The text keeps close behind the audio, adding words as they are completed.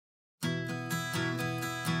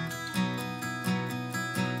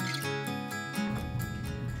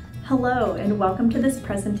Hello and welcome to this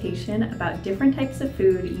presentation about different types of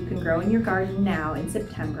food you can grow in your garden now in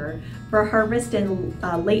September for harvest in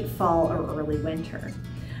late fall or early winter.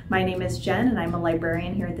 My name is Jen and I'm a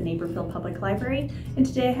librarian here at the Naperville Public Library, and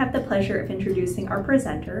today I have the pleasure of introducing our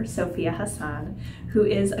presenter, Sophia Hasan, who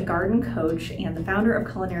is a garden coach and the founder of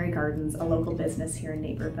Culinary Gardens, a local business here in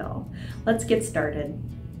Naperville. Let's get started.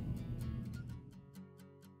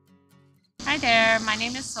 Hi there, my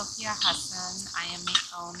name is Sophia Hasan. I am the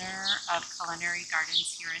owner of Culinary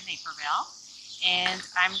Gardens here in Naperville, and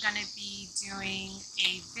I'm going to be doing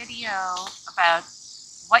a video about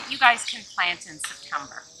what you guys can plant in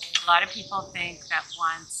September. A lot of people think that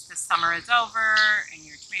once the summer is over and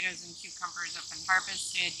your tomatoes and cucumbers have been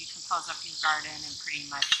harvested, you can close up your garden and pretty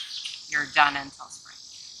much you're done until spring.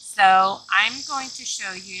 So I'm going to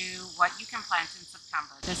show you what you can plant in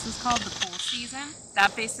September. This is called the cool season.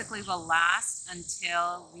 That basically will last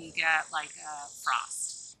until we get like a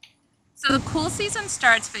frost. So the cool season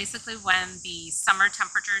starts basically when the summer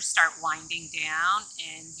temperatures start winding down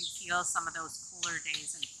and you feel some of those cooler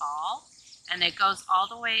days in fall. And it goes all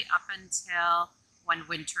the way up until when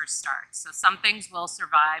winter starts. So some things will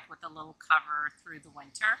survive with a little cover through the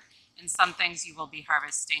winter, and some things you will be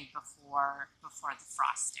harvesting before the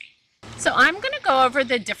frost date. So I'm going to go over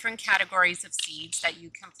the different categories of seeds that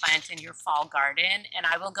you can plant in your fall garden, and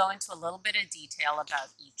I will go into a little bit of detail about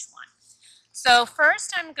each one. So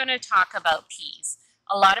first I'm going to talk about peas.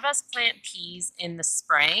 A lot of us plant peas in the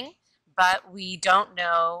spring, but we don't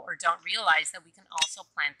know or don't realize that we can also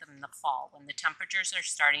plant them in the fall when the temperatures are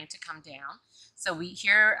starting to come down. So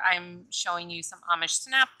here I'm showing you some Amish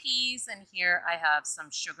snap peas, and here I have some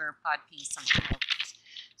sugar pod peas, some pinot peas.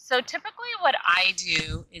 So typically what I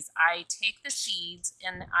do is I take the seeds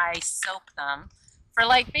and I soak them for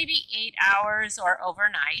like maybe 8 hours or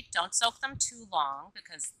overnight. Don't soak them too long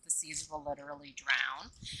because the seeds will literally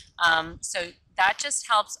drown. So that just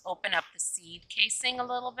helps open up the seed casing a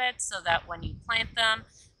little bit so that when you plant them,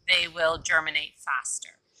 they will germinate faster.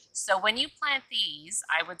 So when you plant these,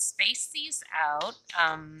 I would space these out,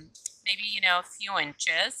 maybe, a few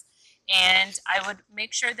inches, and I would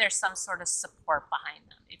make sure there's some sort of support behind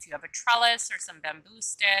them. If you have a trellis or some bamboo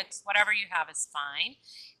sticks, whatever you have is fine.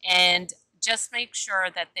 And just make sure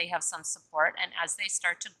that they have some support, and as they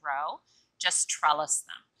start to grow, just trellis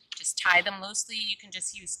them. Just tie them loosely. You can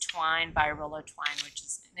just use twine, buy a roll of twine, which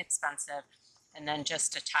is inexpensive, and then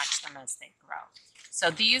just attach them as they grow. So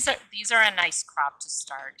these are a nice crop to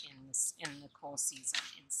start in the cool season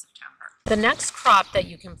in September. The next crop that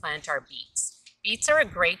you can plant are beets. Beets are a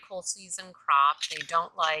great cool season crop. They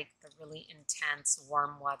don't like the really intense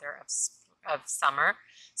warm weather of summer.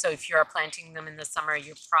 So if you're planting them in the summer,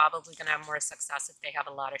 you're probably going to have more success if they have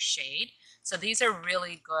a lot of shade. So these are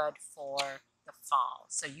really good for the fall.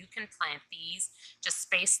 So you can plant these, just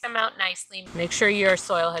space them out nicely. Make sure your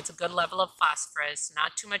soil has a good level of phosphorus,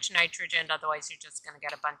 not too much nitrogen, otherwise you're just going to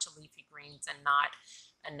get a bunch of leafy greens and not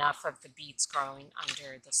enough of the beets growing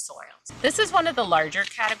under the soil. This is one of the larger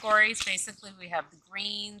categories. Basically we have the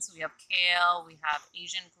greens, we have kale, we have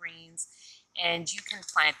Asian greens, and you can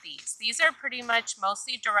plant these. These are pretty much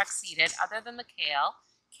mostly direct seeded other than the kale.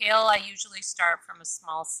 Kale, I usually start from a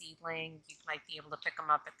small seedling. You might be able to pick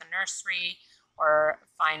them up at the nursery or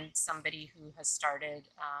find somebody who has started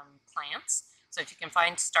plants. So if you can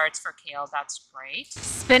find starts for kale, that's great.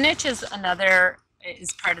 Spinach is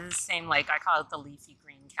part of the same, like I call it the leafy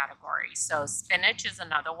green category. So spinach is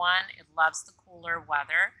another one. It loves the cooler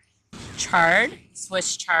weather. Chard,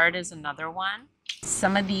 Swiss chard is another one.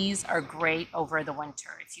 Some of these are great over the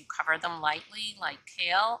winter. If you cover them lightly, like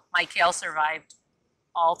kale. My kale survived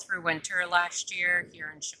all through winter last year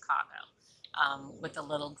here in Chicago with a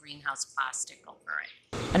little greenhouse plastic over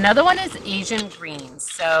it. Another one is Asian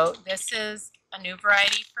greens. So this is a new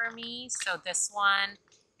variety for me. So this one,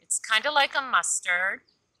 it's kind of like a mustard.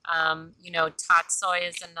 Tatsoi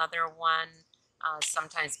is another one.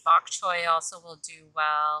 Sometimes bok choy also will do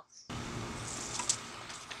well.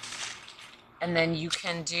 And then you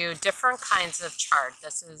can do different kinds of chard.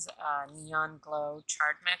 This is a neon glow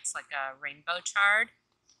chard mix, like a rainbow chard.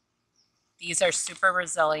 These are super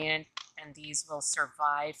resilient, and these will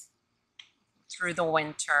survive through the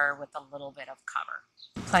winter with a little bit of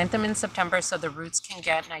cover. Plant them in September so the roots can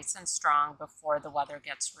get nice and strong before the weather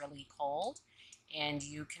gets really cold, and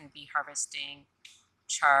you can be harvesting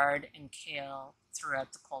chard and kale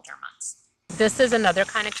throughout the colder months. This is another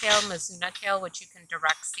kind of kale, Mizuna kale, which you can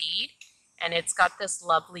direct seed. And it's got this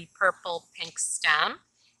lovely purple pink stem,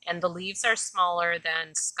 and the leaves are smaller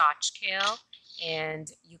than Scotch kale,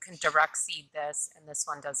 and you can direct seed this, and this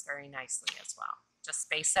one does very nicely as well. Just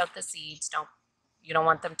space out the seeds. You don't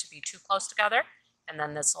want them to be too close together. and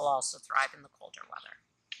then this will also thrive in the colder weather.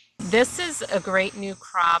 This is a great new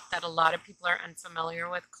crop that a lot of people are unfamiliar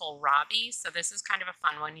with, kohlrabi. So this is kind of a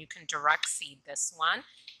fun one. You can direct seed this one,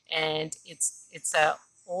 and it's a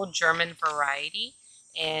old German variety,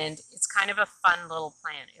 and it's kind of a fun little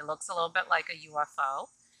plant. It looks a little bit like a UFO,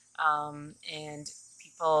 and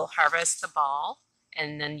people harvest the ball,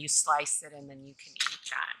 and then you slice it, and then you can eat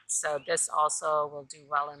that. So this also will do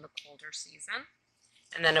well in the colder season.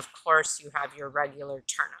 And then, of course, you have your regular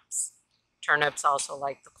turnips. Turnips also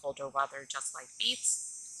like the colder weather, just like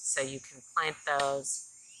beets, so you can plant those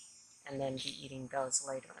and then be eating those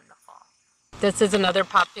later in the fall. This is another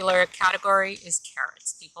popular category, is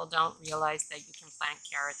carrots. People don't realize that you can plant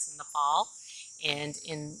carrots in the fall, and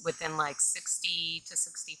within like 60 to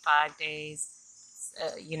 65 days,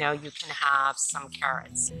 you can have some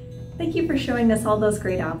carrots. Thank you for showing us all those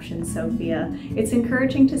great options, Sophia. It's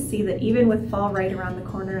encouraging to see that even with fall right around the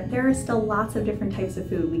corner, there are still lots of different types of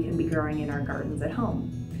food we can be growing in our gardens at home.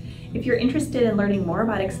 If you're interested in learning more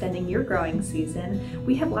about extending your growing season,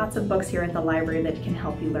 we have lots of books here at the library that can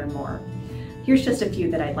help you learn more. Here's just a few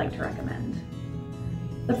that I'd like to recommend.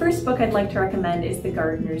 The first book I'd like to recommend is The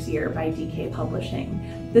Gardener's Year by DK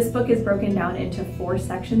Publishing. This book is broken down into 4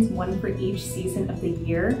 sections, one for each season of the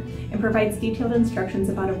year, and provides detailed instructions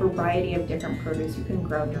about a variety of different produce you can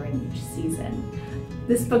grow during each season.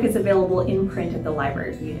 This book is available in print at the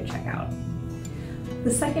library for you to check out.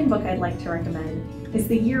 The second book I'd like to recommend is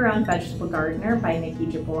The Year-Round Vegetable Gardener by Nikki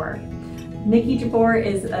Jabor. Nikki Jabor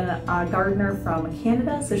is a gardener from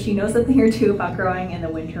Canada, so she knows a thing or two about growing in the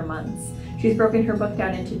winter months. She's broken her book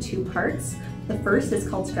down into 2 parts. The first is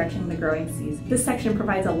called Stretching the Growing Season. This section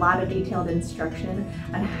provides a lot of detailed instruction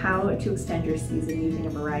on how to extend your season using a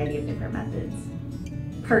variety of different methods.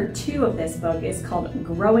 Part 2 of this book is called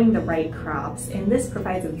Growing the Right Crops, and this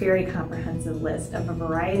provides a very comprehensive list of a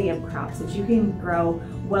variety of crops that you can grow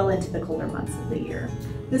well into the colder months of the year.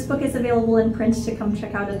 This book is available in print to come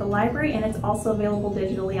check out at the library, and it's also available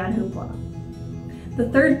digitally on Hoopla. The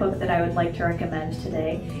third book that I would like to recommend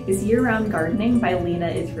today is Year-Round Gardening by Lena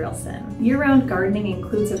Israelson. Year-Round Gardening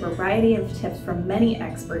includes a variety of tips from many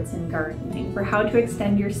experts in gardening for how to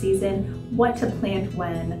extend your season, what to plant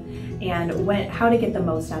when, and how to get the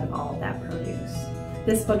most out of all of that produce.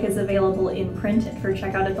 This book is available in print for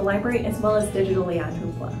checkout at the library as well as digitally on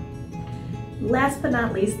Hoopla. Last but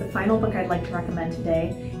not least, the final book I'd like to recommend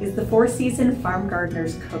today is The 4-Season Farm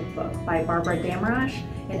Gardener's Cookbook by Barbara Damrosch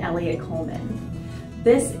and Elliot Coleman.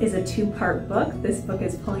 This is a 2-part book. This book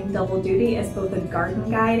is pulling double duty as both a garden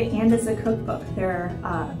guide and as a cookbook.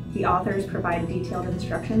 The authors provide detailed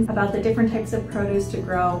instructions about the different types of produce to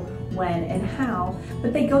grow, when, and how,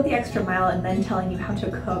 but they go the extra mile in then telling you how to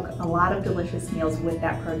cook a lot of delicious meals with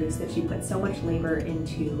that produce that you put so much labor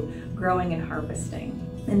into growing and harvesting.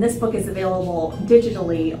 And this book is available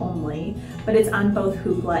digitally only, but it's on both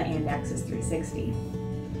Hoopla and Access 360.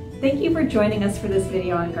 Thank you for joining us for this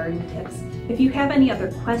video on garden tips. If you have any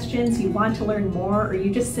other questions, you want to learn more, or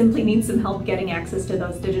you just simply need some help getting access to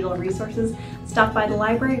those digital resources, stop by the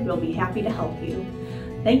library. We'll be happy to help you.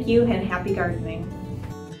 Thank you and happy gardening.